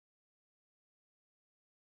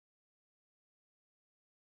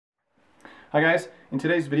Hi guys, in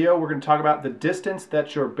today's video we're going to talk about the distance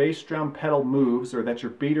that your bass drum pedal moves, or that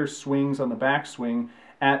your beater swings on the backswing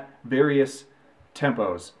at various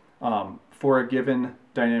tempos for a given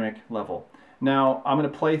dynamic level. Now I'm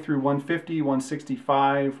going to play through 150,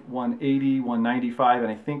 165, 180, 195,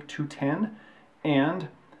 and I think 210, and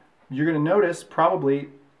you're going to notice probably,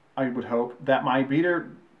 I would hope, that my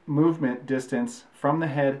beater movement distance from the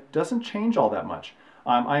head doesn't change all that much.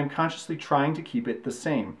 I am consciously trying to keep it the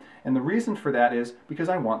same. And the reason for that is because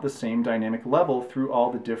I want the same dynamic level through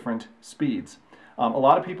all the different speeds. A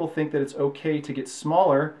lot of people think that it's okay to get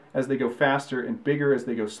smaller as they go faster and bigger as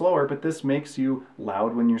they go slower, but this makes you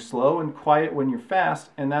loud when you're slow and quiet when you're fast,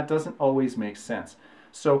 and that doesn't always make sense.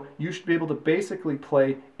 So you should be able to basically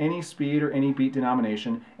play any speed or any beat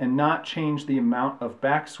denomination and not change the amount of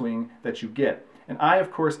backswing that you get. And I,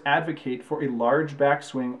 of course, advocate for a large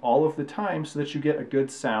backswing all of the time so that you get a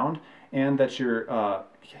good sound and that your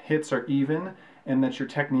hits are even and that your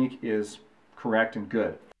technique is correct and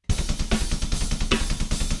good.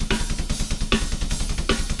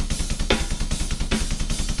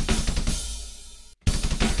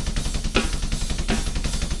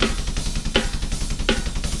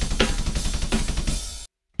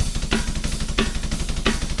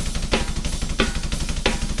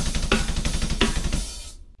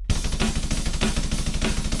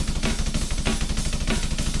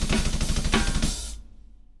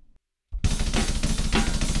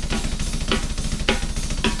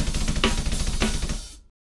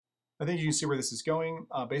 I think you can see where this is going.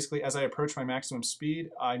 Basically, as I approach my maximum speed,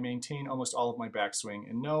 I maintain almost all of my backswing.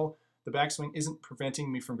 And no, the backswing isn't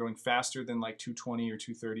preventing me from going faster than like 220 or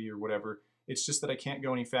 230 or whatever. It's just that I can't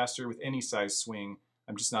go any faster with any size swing.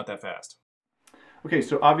 I'm just not that fast. Okay,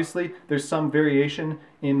 so obviously there's some variation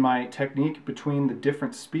in my technique between the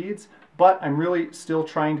different speeds, but I'm really still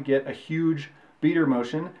trying to get a huge beater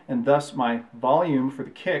motion, and thus my volume for the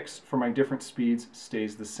kicks for my different speeds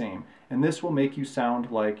stays the same. And this will make you sound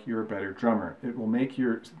like you're a better drummer. It will make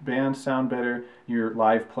your band sound better, your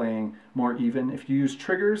live playing more even. If you use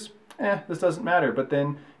triggers, this doesn't matter, but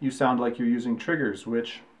then you sound like you're using triggers,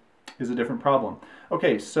 which is a different problem.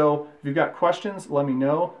 Okay, so if you've got questions, let me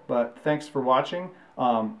know, but thanks for watching.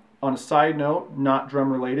 On a side note, not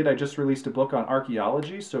drum related, I just released a book on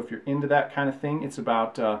archaeology, so if you're into that kind of thing, it's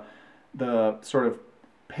about the sort of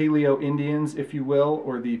Paleo-Indians, if you will,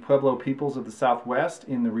 or the Pueblo peoples of the Southwest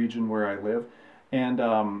in the region where I live. And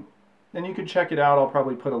you can check it out. I'll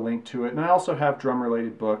probably put a link to it. And I also have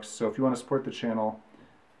drum-related books, so if you want to support the channel,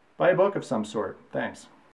 buy a book of some sort. Thanks.